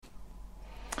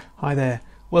Hi there,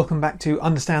 welcome back to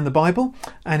Understand the Bible,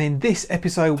 and in this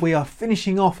episode we are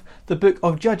finishing off the book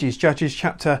of Judges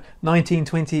chapter 19,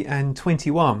 20 and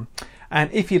 21.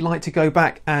 And if you'd like to go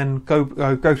back and go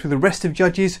through the rest of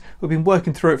Judges, we've been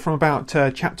working through it from about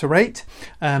chapter 8,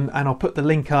 and I'll put the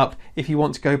link up if you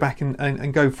want to go back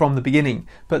and go from the beginning.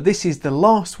 But this is the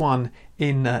last one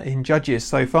in Judges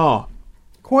so far.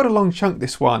 Quite a long chunk,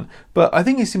 this one, but I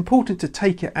think it's important to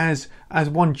take it as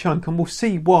one chunk, and we'll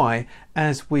see why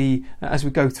as we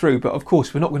go through. But of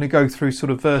course, we're not going to go through sort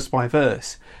of verse by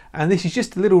verse. And this is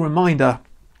just a little reminder.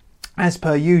 As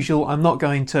per usual, I'm not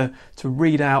going to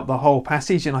read out the whole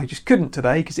passage, and I just couldn't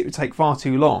today because it would take far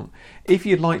too long. If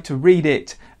you'd like to read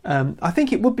it, I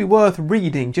think it would be worth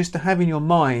reading just to have in your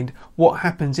mind what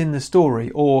happens in the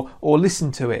story, or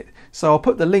listen to it. So I'll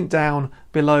put the link down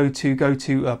below to go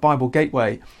to Bible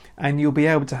Gateway, and you'll be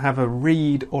able to have a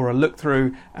read or a look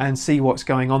through and see what's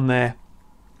going on there,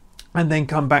 and then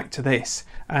come back to this,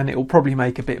 and it will probably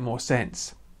make a bit more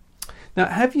sense. Now,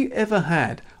 have you ever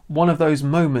had one of those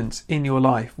moments in your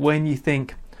life when you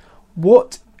think,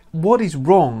 what is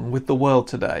wrong with the world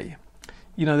today?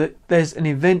 You know, that there's an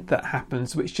event that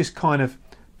happens which just kind of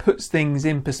puts things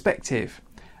in perspective,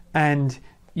 and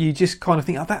you just kind of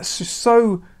think, oh, that's just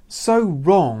so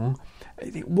wrong.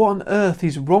 What on earth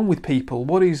is wrong with people?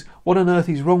 What on earth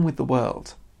is wrong with the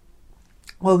world?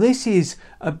 Well, this is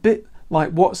a bit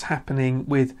like what's happening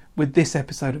with this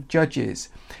episode of Judges.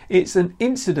 It's an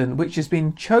incident which has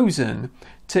been chosen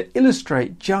to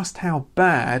illustrate just how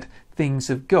bad things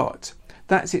have got.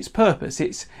 That's its purpose.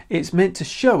 It's meant to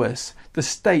show us the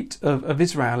state of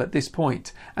Israel at this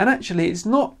point. And actually, it's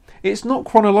not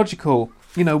chronological.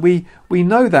 You know, we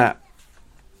know that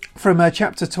from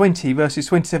chapter 20, verses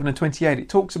 27 and 28. It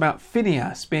talks about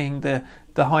Phinehas being the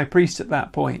high priest at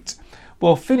that point.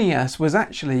 Well, Phinehas was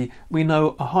actually, we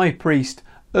know, a high priest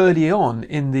early on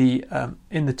in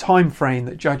the time frame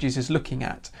that Judges is looking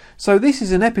at. So this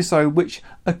is an episode which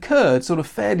occurred sort of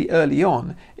fairly early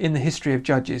on in the history of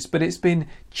Judges, but it's been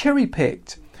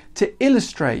cherry-picked to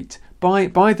illustrate by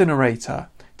the narrator,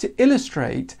 to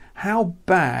illustrate how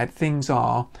bad things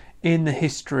are in the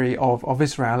history of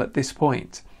Israel at this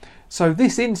point. So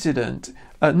this incident,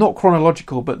 not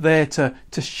chronological, but there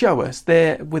to show us,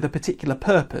 there with a particular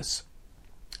purpose,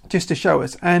 just to show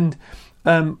us. And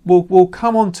we'll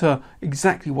come on to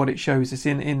exactly what it shows us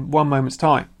in one moment's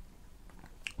time.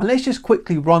 And let's just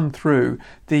quickly run through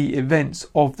the events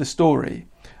of the story,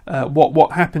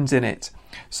 what happens in it.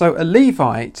 So a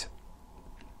Levite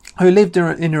who lived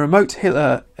in a remote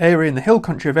area in the hill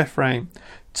country of Ephraim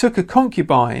took a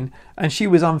concubine, and she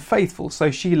was unfaithful,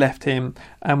 so she left him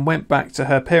and went back to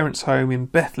her parents' home in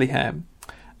Bethlehem.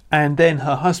 And then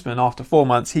her husband, after 4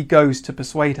 months, he goes to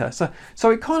persuade her.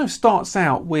 So it kind of starts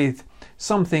out with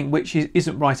something which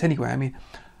isn't right anyway. I mean,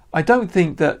 I don't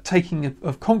think that taking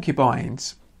of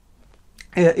concubines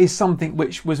is something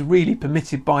which was really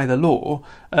permitted by the law.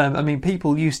 I mean,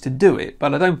 people used to do it,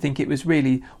 but I don't think it was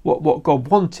really what God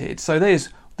wanted. So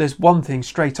there's one thing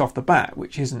straight off the bat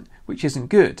which isn't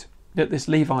good, that this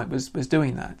Levite was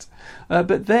doing that.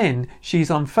 But then she's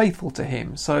unfaithful to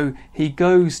him, so he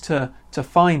goes to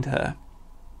find her,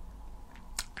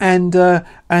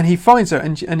 and he finds her,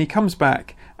 and he comes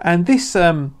back, and this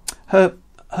her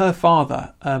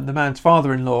father, the man's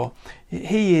father-in-law,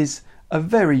 he is a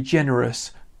very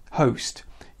generous host.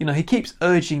 You know, he keeps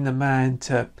urging the man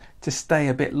to stay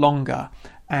a bit longer,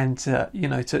 and to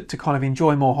kind of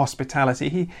enjoy more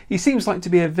hospitality. He seems like to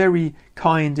be a very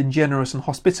kind and generous and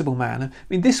hospitable man. I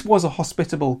mean, this was a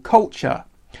hospitable culture,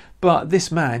 but this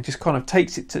man just kind of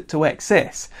takes it to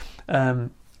excess,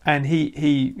 and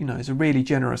he is a really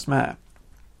generous man.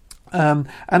 And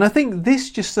I think this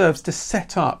just serves to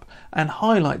set up and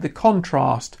highlight the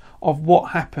contrast of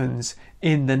what happens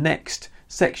in the next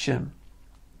section.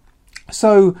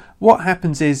 So what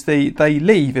happens is they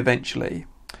leave eventually.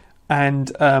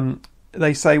 And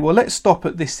they say, well, let's stop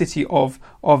at this city of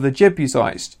the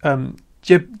Jebusites,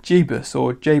 Jebus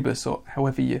or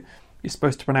however you're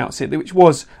supposed to pronounce it,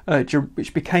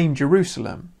 which became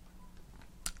Jerusalem.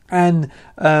 And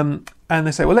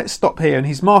they say, well, let's stop here. And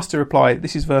his master replied,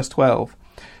 this is verse 12,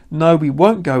 no, we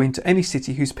won't go into any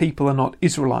city whose people are not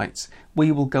Israelites.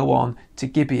 We will go on to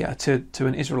Gibeah, to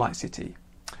an Israelite city.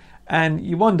 And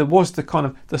you wonder, was the kind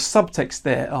of the subtext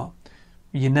there? Oh,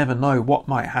 you never know what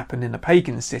might happen in a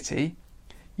pagan city.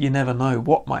 You never know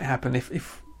what might happen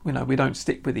if we don't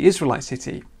stick with the Israelite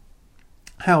city.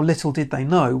 How little did they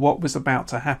know what was about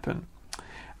to happen.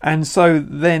 And so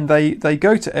then they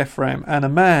go to Ephraim, and a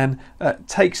man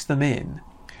takes them in,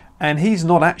 and he's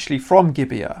not actually from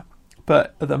Gibeah,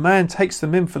 but the man takes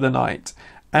them in for the night,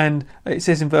 And it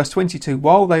says in verse 22,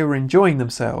 while they were enjoying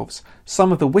themselves,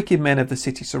 some of the wicked men of the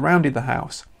city surrounded the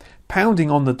house.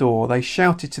 Pounding on the door, they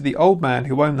shouted to the old man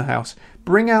who owned the house,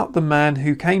 bring out the man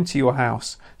who came to your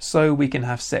house so we can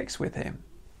have sex with him.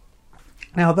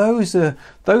 Now, those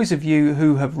of you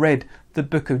who have read the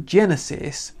book of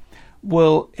Genesis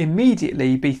will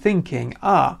immediately be thinking,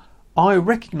 I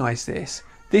recognise this.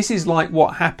 This is like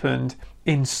what happened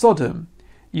in Sodom.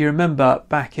 You remember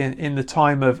back in the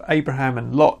time of Abraham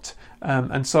and Lot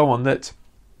and so on, that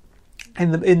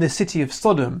in the city of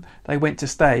Sodom they went to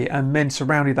stay, and men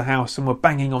surrounded the house and were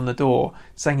banging on the door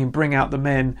saying, bring out the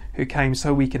men who came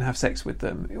so we can have sex with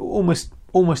them.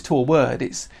 Almost to a word,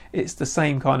 it's the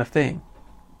same kind of thing.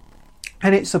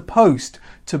 And it's supposed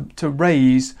to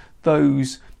raise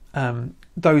those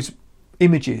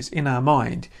images in our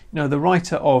mind. The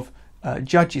writer of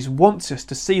Judges wants us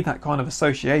to see that kind of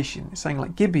association. It's saying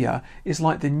like Gibeah is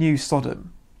like the new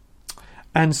Sodom.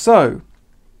 And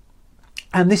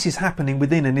this is happening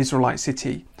within an Israelite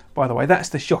city, by the way. That's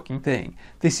the shocking thing.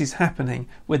 This is happening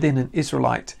within an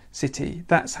Israelite city.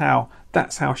 That's how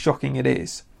shocking it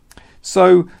is.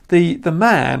 So the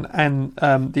man and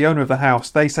the owner of the house,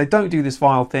 they say, don't do this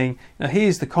vile thing.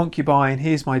 Here's the concubine,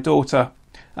 here's my daughter.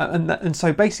 And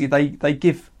so basically they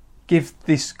give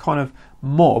this kind of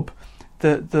mob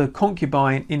the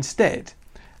concubine instead,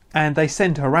 and they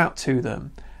send her out to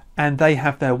them, and they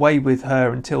have their way with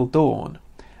her until dawn.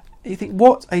 You think,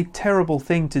 what a terrible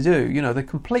thing to do, the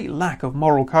complete lack of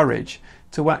moral courage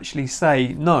to actually say,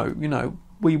 no,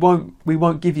 we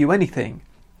won't give you anything.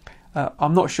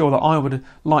 I'm not sure that I would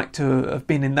like to have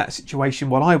been in that situation,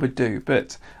 what I would do,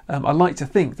 but I like to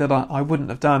think that I wouldn't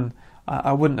have done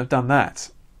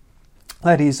that.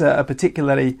 That is a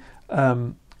particularly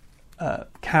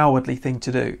cowardly thing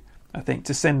to do, I think,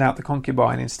 to send out the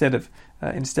concubine instead of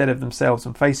themselves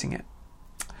and facing it.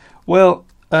 Well,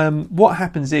 what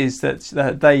happens is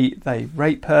that they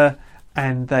rape her,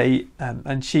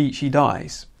 and she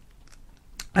dies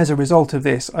as a result of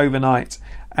this overnight.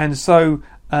 And so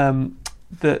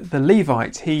the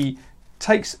Levite, he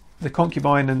takes the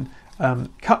concubine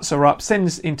and cuts her up,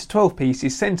 sends into 12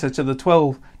 pieces, sends her to the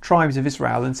 12 tribes of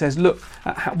Israel, and says, look,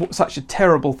 such a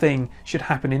terrible thing should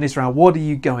happen in Israel. What are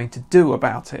you going to do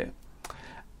about it?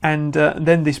 And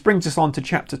then this brings us on to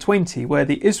chapter 20, where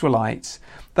the Israelites,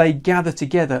 they gather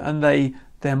together and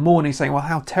they're mourning, saying, well,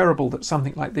 how terrible that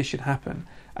something like this should happen.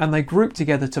 And they group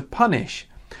together to punish.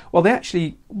 Well, they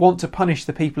actually want to punish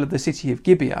the people of the city of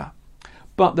Gibeah.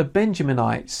 But the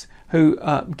Benjaminites, who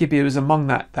Gibeah was among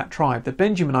that tribe, the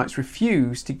Benjaminites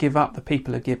refused to give up the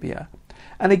people of Gibeah.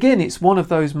 And again, it's one of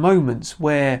those moments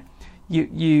where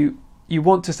you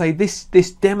want to say this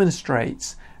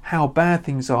demonstrates how bad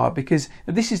things are, because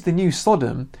this is the new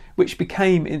Sodom, which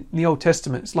became in the Old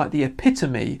Testament, it's like the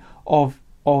epitome of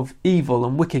evil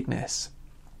and wickedness.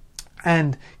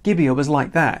 And Gibeah was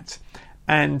like that.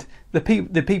 And the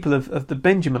people of the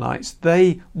Benjaminites,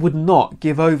 they would not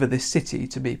give over this city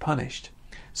to be punished.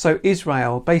 So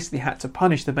Israel basically had to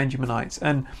punish the Benjaminites,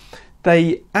 and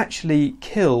they actually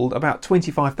killed about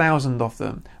 25,000 of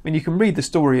them. I mean, you can read the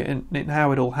story in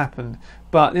how it all happened,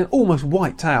 but it almost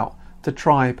wiped out the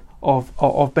tribe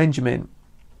of Benjamin,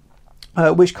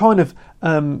 which kind of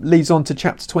leads on to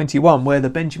chapter 21, where the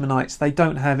Benjaminites, they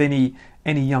don't have any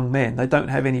young men, they don't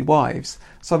have any wives,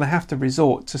 so they have to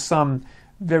resort to some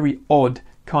very odd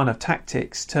kind of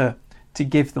tactics to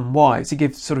give them wives, to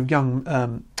give sort of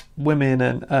young women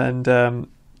and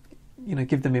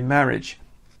give them in marriage.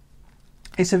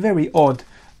 It's a very odd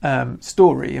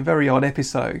story, a very odd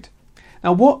episode.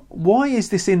 Now, why is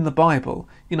this in the Bible?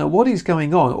 What is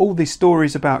going on? All these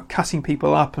stories about cutting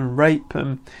people up and rape,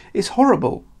 and it's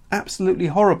horrible, absolutely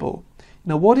horrible.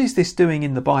 What is this doing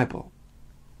in the Bible?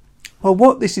 Well,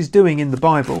 what this is doing in the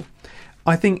Bible,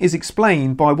 I think, is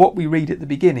explained by what we read at the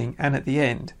beginning and at the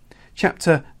end.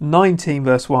 Chapter 19,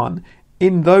 verse 1,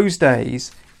 in those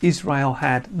days Israel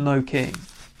had no king.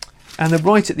 And then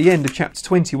right at the end of chapter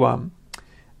 21,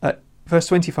 verse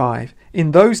 25,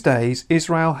 in those days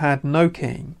Israel had no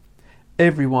king.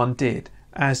 Everyone did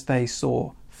as they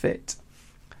saw fit.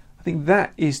 I think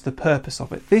that is the purpose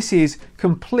of it. This is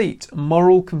complete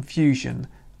moral confusion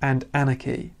and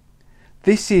anarchy.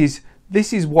 This is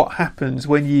what happens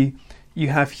when you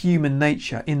have human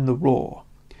nature in the raw.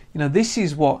 This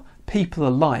is what people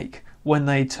are like when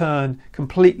they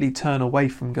completely turn away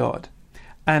from God,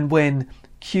 and when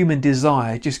human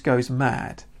desire just goes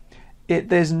mad.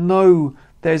 There's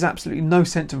absolutely no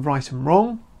sense of right and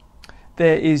wrong.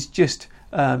 There is just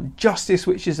justice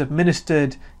which is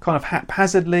administered kind of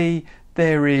haphazardly.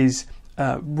 There is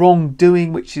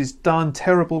wrongdoing which is done,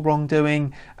 terrible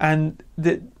wrongdoing, and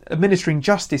administering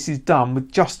justice is done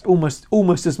with just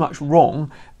almost as much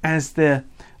wrong as the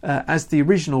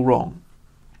original wrong.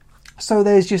 So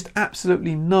there's just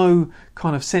absolutely no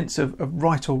kind of sense of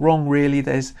right or wrong, really.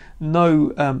 There's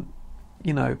no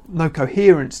no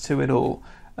coherence to it all.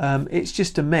 It's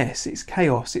just a mess. It's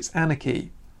chaos. It's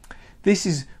anarchy. This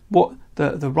is what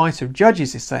the writer of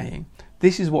Judges is saying.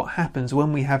 This is what happens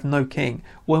when we have no king,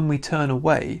 when we turn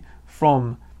away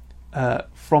from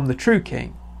the true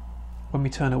king, when we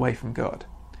turn away from God.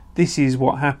 This is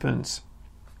what happens.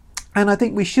 And I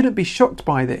think we shouldn't be shocked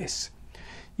by this,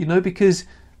 because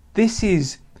this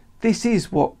is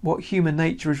what human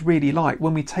nature is really like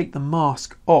when we take the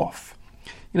mask off.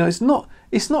 It's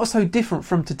not so different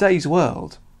from today's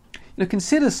world.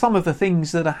 Consider some of the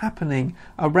things that are happening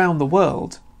around the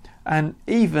world, and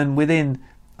even within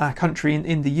our country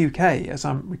in the UK, as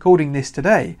I'm recording this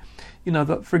today.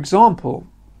 That, for example,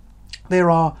 there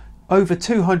are over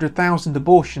 200,000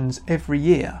 abortions every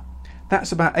year.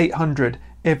 That's about 800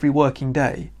 every working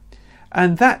day.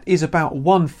 And that is about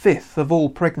 1/5 of all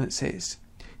pregnancies.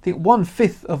 I think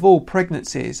 1/5 of all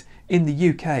pregnancies in the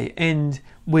UK end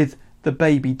with the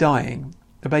baby dying,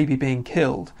 the baby being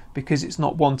killed because it's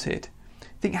not wanted.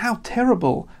 Think how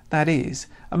terrible that is.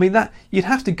 I mean, that you'd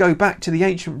have to go back to the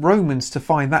ancient Romans to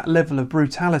find that level of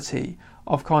brutality,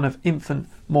 of kind of infant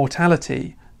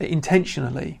mortality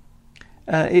intentionally.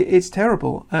 It's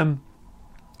terrible. I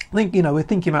think, we're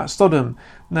thinking about Sodom.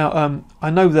 Now, I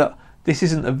know that this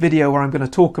isn't a video where I'm going to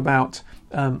talk about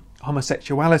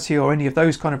homosexuality or any of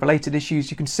those kind of related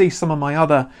issues. You can see some of my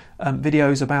other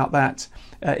videos about that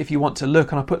if you want to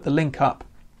look, and I'll put the link up.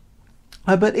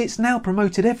 But it's now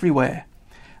promoted everywhere,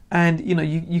 and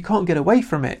you can't get away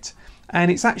from it.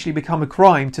 And it's actually become a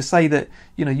crime to say that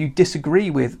you disagree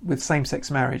with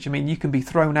same-sex marriage. I mean, you can be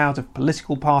thrown out of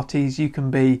political parties. You can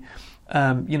be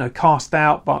cast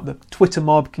out, but the Twitter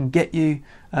mob can get you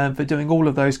for doing all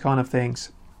of those kind of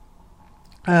things.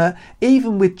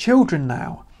 Even with children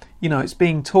now, it's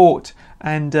being taught,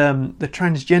 and the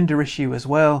transgender issue as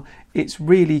well. It's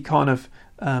really kind of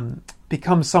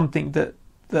become something that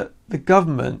the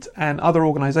government and other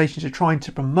organisations are trying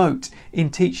to promote in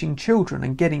teaching children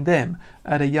and getting them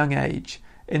at a young age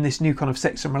in this new kind of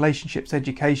sex and relationships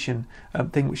education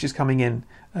thing, which is coming in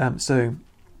soon.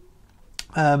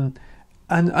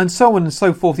 And so on and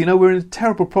so forth. We're in a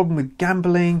terrible problem with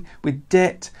gambling, with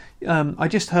debt. I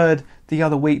just heard the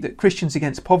other week that Christians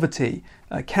Against Poverty,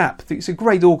 CAP, it's a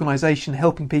great organisation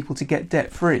helping people to get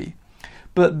debt free.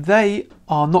 But they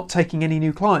are not taking any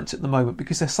new clients at the moment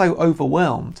because they're so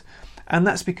overwhelmed. And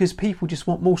that's because people just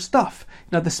want more stuff.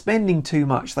 They're spending too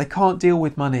much. They can't deal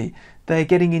with money. They're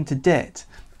getting into debt.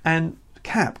 And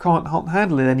CAP can't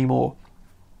handle it anymore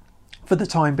for the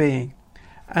time being.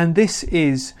 And this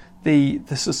is the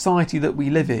society that we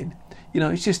live in.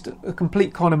 It's just a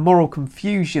complete kind of moral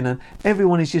confusion, and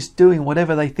everyone is just doing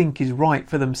whatever they think is right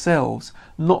for themselves,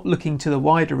 not looking to the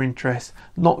wider interest,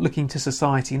 not looking to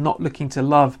society, not looking to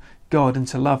love God and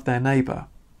to love their neighbour.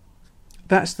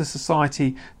 That's the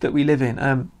society that we live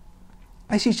in.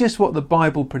 This is just what the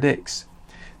Bible predicts.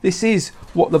 This is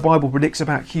what the Bible predicts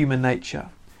about human nature.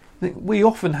 We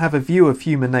often have a view of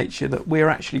human nature that we're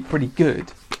actually pretty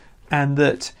good, and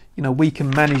that we can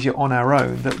manage it on our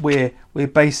own, that we're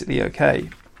basically okay.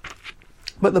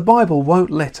 But the Bible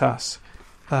won't let us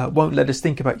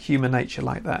think about human nature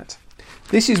like that.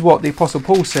 This is what the Apostle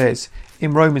Paul says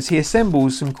in Romans. He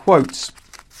assembles some quotes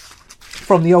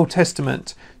from the Old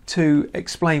Testament to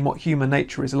explain what human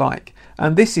nature is like.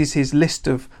 And this is his list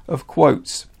of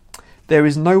quotes. There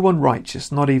is no one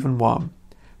righteous, not even one.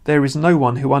 There is no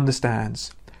one who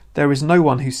understands. There is no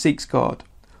one who seeks God.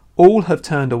 All have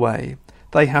turned away.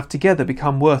 They have together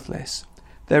become worthless.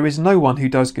 There is no one who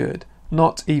does good,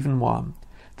 not even one.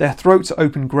 Their throats are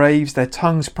open graves, their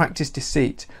tongues practice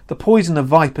deceit. The poison of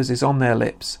vipers is on their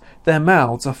lips. Their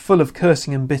mouths are full of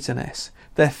cursing and bitterness.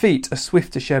 Their feet are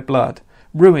swift to shed blood.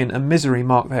 Ruin and misery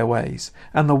mark their ways,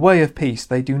 and the way of peace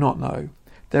they do not know.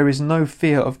 There is no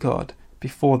fear of God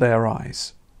before their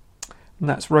eyes. And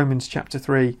that's Romans chapter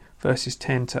 3, verses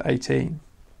 10 to 18.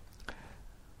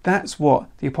 That's what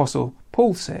the Apostle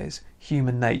Paul says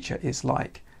human nature is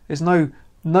like. There's no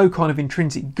kind of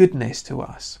intrinsic goodness to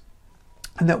us.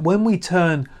 And that when we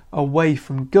turn away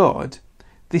from God,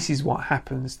 this is what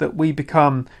happens, that we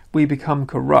become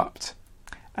corrupt,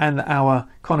 and that our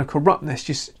kind of corruptness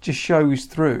just shows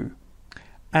through.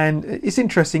 And it's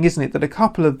interesting, isn't it, that a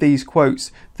couple of these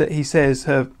quotes that he says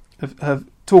have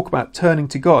talk about turning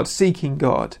to God, seeking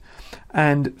God,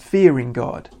 and fearing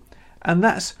God. And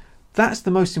that's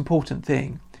the most important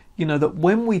thing. That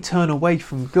when we turn away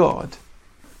from God,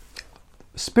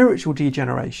 spiritual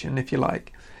degeneration, if you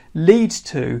like, leads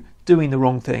to doing the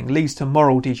wrong thing, leads to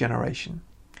moral degeneration.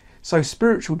 So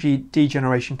spiritual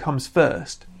degeneration comes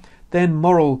first, then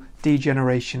moral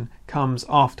degeneration comes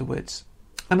afterwards.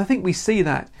 And I think we see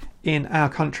that in our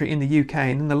country, in the UK,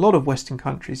 and in a lot of Western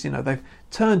countries. They've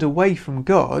turned away from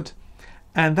God,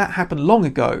 and that happened long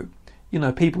ago.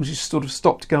 People just sort of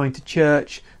stopped going to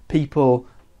church. People,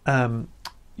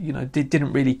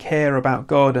 didn't really care about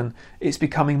God, and it's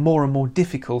becoming more and more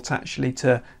difficult actually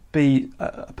to be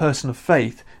a person of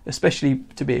faith, especially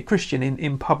to be a Christian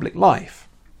in public life.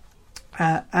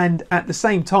 And at the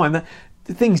same time,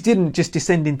 the things didn't just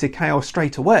descend into chaos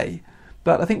straight away,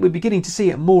 but I think we're beginning to see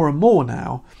it more and more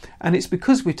now, and it's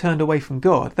because we've turned away from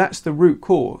God. That's the root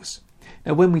cause.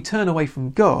 Now, when we turn away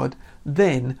from God,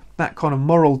 then that kind of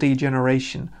moral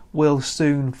degeneration will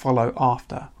soon follow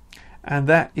after. And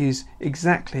that is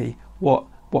exactly what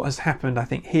has happened, I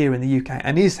think, here in the UK,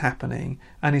 and is happening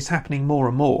more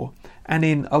and more, and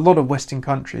in a lot of Western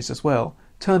countries as well.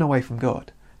 Turn away from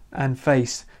God and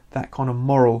face that kind of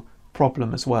moral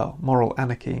problem as well, moral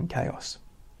anarchy and chaos.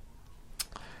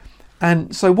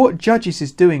 And so what Judges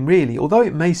is doing really, although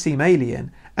it may seem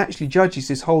alien, actually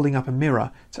Judges is holding up a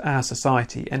mirror to our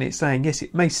society, and it's saying, yes,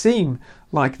 it may seem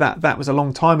like that was a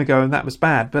long time ago and that was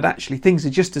bad, but actually things are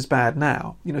just as bad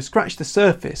now. Scratch the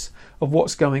surface of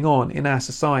what's going on in our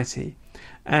society,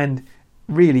 and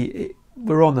really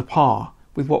we're on the par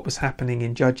with what was happening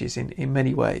in Judges in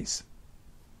many ways.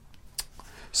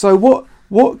 So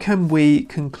what can we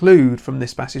conclude from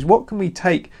this passage? What can we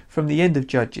take from the end of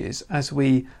Judges as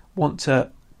we want to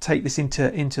take this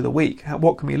into the week?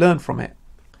 What can we learn from it?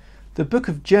 The book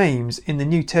of James in the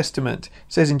New Testament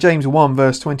says in James 1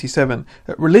 verse 27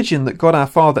 that religion that God our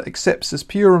Father accepts as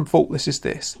pure and faultless is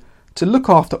this: to look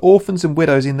after orphans and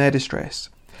widows in their distress,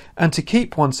 and to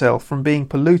keep oneself from being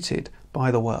polluted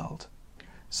by the world.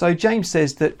 So James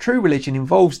says that true religion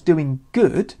involves doing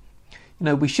good.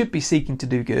 We should be seeking to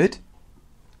do good,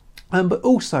 but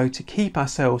also to keep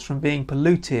ourselves from being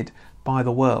polluted by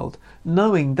the world,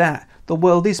 knowing that the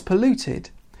world is polluted,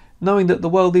 knowing that the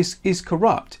world is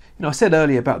corrupt. I said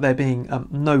earlier about there being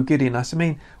no good in us.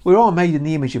 We are made in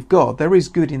the image of God. There is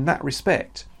good in that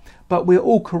respect, but we're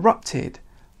all corrupted.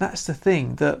 That's the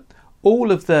thing, that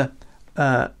all of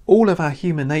our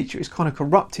human nature is kind of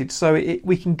corrupted, so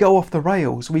we can go off the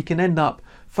rails. We can end up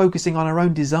focusing on our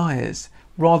own desires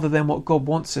rather than what God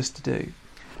wants us to do.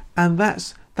 And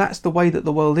that's the way that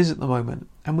the world is at the moment,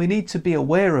 and we need to be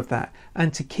aware of that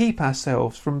and to keep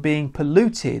ourselves from being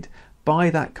polluted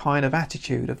by that kind of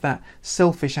attitude, of that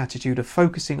selfish attitude of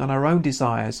focusing on our own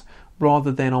desires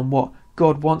rather than on what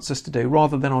God wants us to do,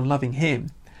 rather than on loving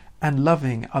Him and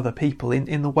loving other people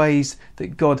in the ways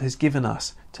that God has given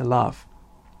us to love.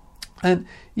 And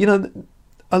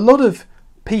a lot of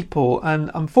people, and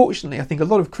unfortunately I think a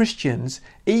lot of Christians,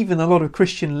 even a lot of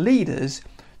Christian leaders,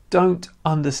 don't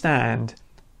understand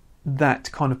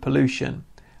that kind of pollution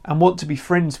and want to be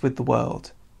friends with the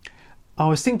world. I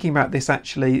was thinking about this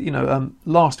actually,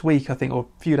 last week I think, or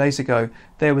a few days ago,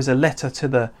 there was a letter to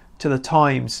the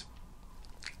Times,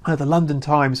 the London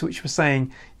Times, which was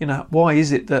saying, why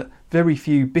is it that very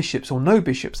few bishops, or no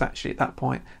bishops actually at that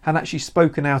point, had actually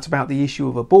spoken out about the issue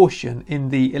of abortion in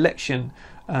the election,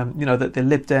 that the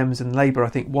Lib Dems and Labour, I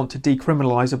think, want to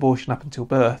decriminalise abortion up until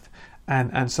birth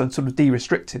and so sort of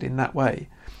de-restrict it in that way.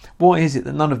 Why is it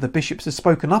that none of the bishops have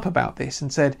spoken up about this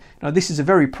and said, this is a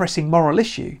very pressing moral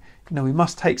issue, we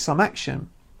must take some action?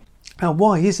 Now,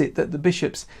 why is it that the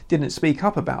bishops didn't speak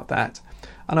up about that?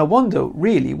 And I wonder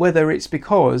really whether it's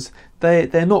because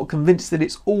they're not convinced that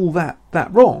it's all that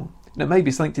wrong. Maybe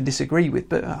it's something to disagree with,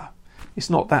 but it's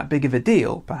not that big of a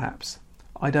deal, perhaps.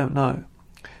 I don't know.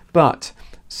 But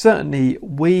certainly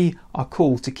we are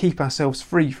called to keep ourselves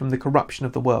free from the corruption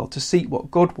of the world, to seek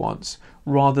what God wants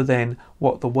rather than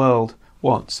what the world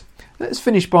wants. Let's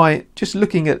finish by just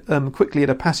looking at quickly at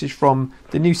a passage from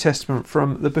the New Testament,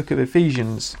 from the book of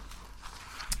Ephesians.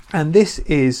 And this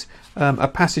is a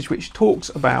passage which talks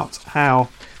about how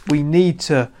we need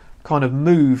to kind of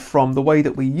move from the way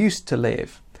that we used to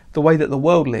live, the way that the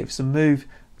world lives, and move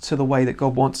to the way that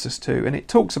God wants us to. And it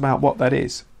talks about what that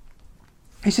is.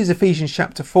 This is Ephesians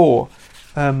chapter 4,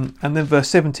 and then verse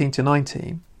 17 to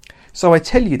 19. So I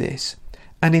tell you this,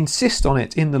 and insist on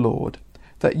it in the Lord,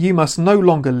 that you must no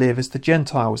longer live as the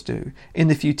Gentiles do, in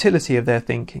the futility of their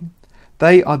thinking.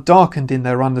 They are darkened in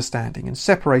their understanding and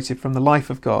separated from the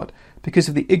life of God because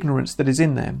of the ignorance that is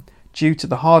in them, due to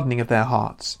the hardening of their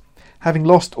hearts. Having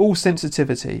lost all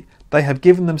sensitivity, they have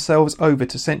given themselves over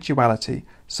to sensuality,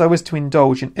 so as to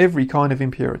indulge in every kind of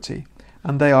impurity,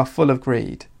 and they are full of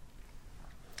greed.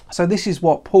 So this is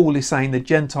what Paul is saying the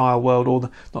Gentile world, or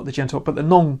not the Gentile, but the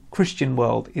non-Christian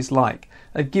world is like.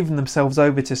 They've given themselves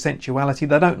over to sensuality.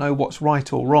 They don't know what's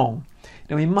right or wrong.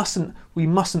 We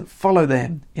mustn't follow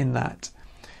them in that.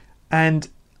 And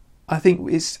I think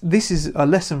this is a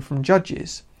lesson from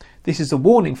Judges. This is a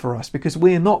warning for us, because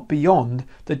we are not beyond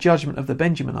the judgment of the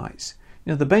Benjaminites.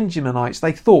 The Benjaminites,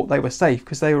 they thought they were safe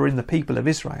because they were in the people of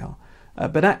Israel,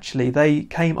 but actually they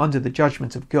came under the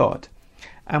judgment of God.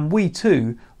 And we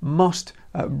too must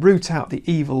root out the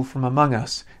evil from among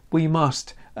us. We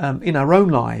must, in our own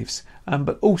lives,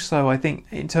 but also I think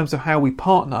in terms of how we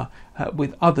partner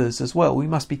with others as well, we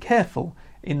must be careful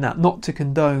in that, not to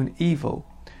condone evil,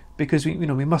 because we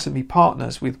mustn't be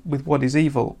partners with what is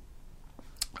evil.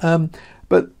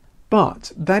 But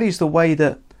that is the way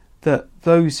that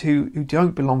those who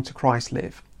don't belong to Christ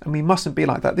live, and we mustn't be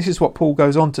like that. This is what Paul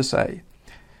goes on to say.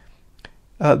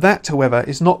 That, however,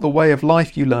 is not the way of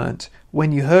life you learnt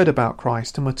when you heard about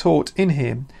Christ and were taught in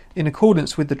him in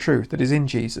accordance with the truth that is in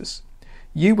Jesus.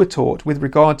 You were taught, with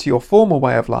regard to your former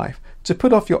way of life, to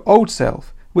put off your old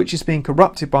self, which is being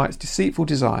corrupted by its deceitful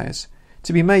desires,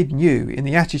 to be made new in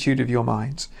the attitude of your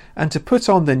minds, and to put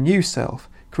on the new self,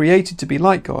 created to be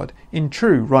like God in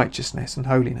true righteousness and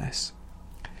holiness.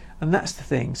 And that's the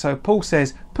thing. So Paul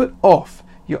says, put off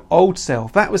your old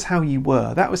self. That was how you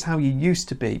were. That was how you used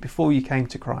to be before you came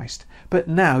to Christ. But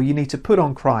now you need to put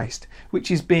on Christ,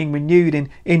 which is being renewed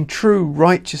in true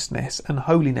righteousness and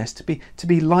holiness, to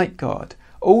be like God.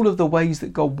 All of the ways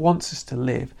that God wants us to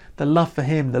live, the love for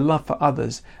him, the love for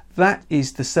others, that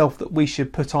is the self that we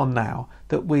should put on now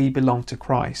that we belong to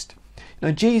Christ.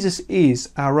 Now, Jesus is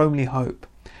our only hope.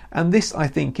 And this, I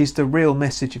think, is the real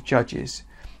message of Judges.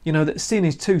 That sin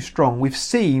is too strong. We've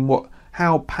seen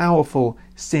how powerful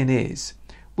sin is.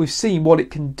 We've seen what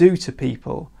it can do to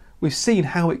people. We've seen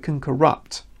how it can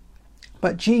corrupt.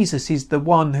 But Jesus is the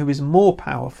one who is more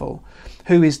powerful,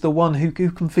 who is the one who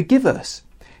can forgive us.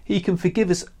 He can forgive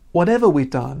us whatever we've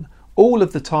done, all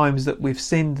of the times that we've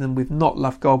sinned and we've not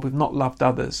loved God, we've not loved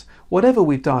others. Whatever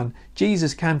we've done,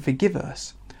 Jesus can forgive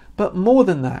us. But more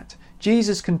than that,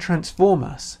 Jesus can transform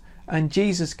us, and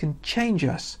Jesus can change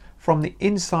us from the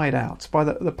inside out by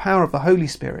the power of the Holy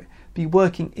Spirit, be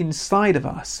working inside of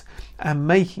us and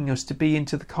making us to be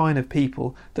into the kind of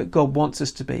people that God wants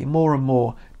us to be more and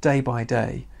more day by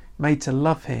day, made to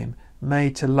love him,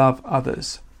 made to love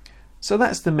others. So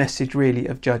that's the message really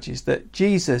of Judges, that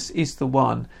Jesus is the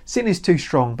one. Sin is too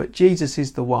strong, but Jesus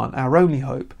is the one, our only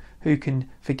hope, who can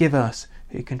forgive us,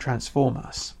 who can transform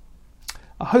us.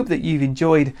 I hope that you've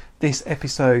enjoyed this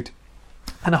episode,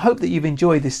 and I hope that you've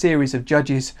enjoyed this series of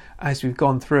Judges as we've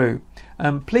gone through.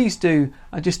 Please do,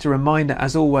 just a reminder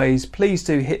as always, please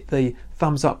do hit the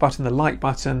thumbs up button, the like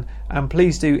button, and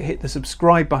please do hit the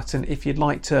subscribe button if you'd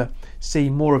like to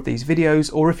see more of these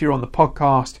videos, or if you're on the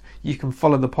podcast, you can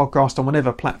follow the podcast on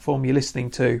whatever platform you're listening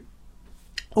to.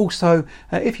 Also,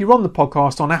 if you're on the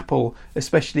podcast on Apple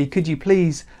especially, could you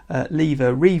please leave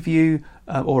a review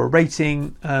or a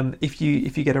rating if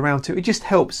you get around to it. It just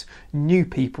helps new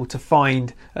people to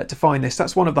find this.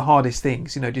 That's one of the hardest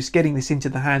things, just getting this into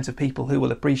the hands of people who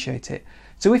will appreciate it.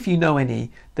 So if you know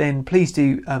any, then please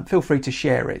do feel free to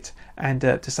share it and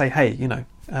to say, hey,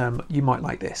 you might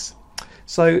like this.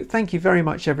 So thank you very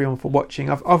much everyone for watching.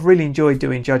 I've really enjoyed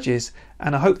doing Judges,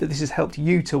 and I hope that this has helped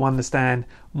you to understand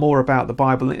more about the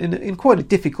Bible in quite a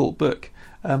difficult book.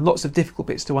 Lots of difficult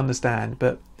bits to understand,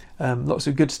 but lots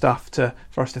of good stuff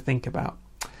for us to think about.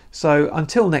 So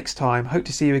until next time, hope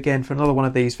to see you again for another one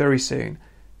of these very soon.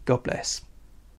 God bless.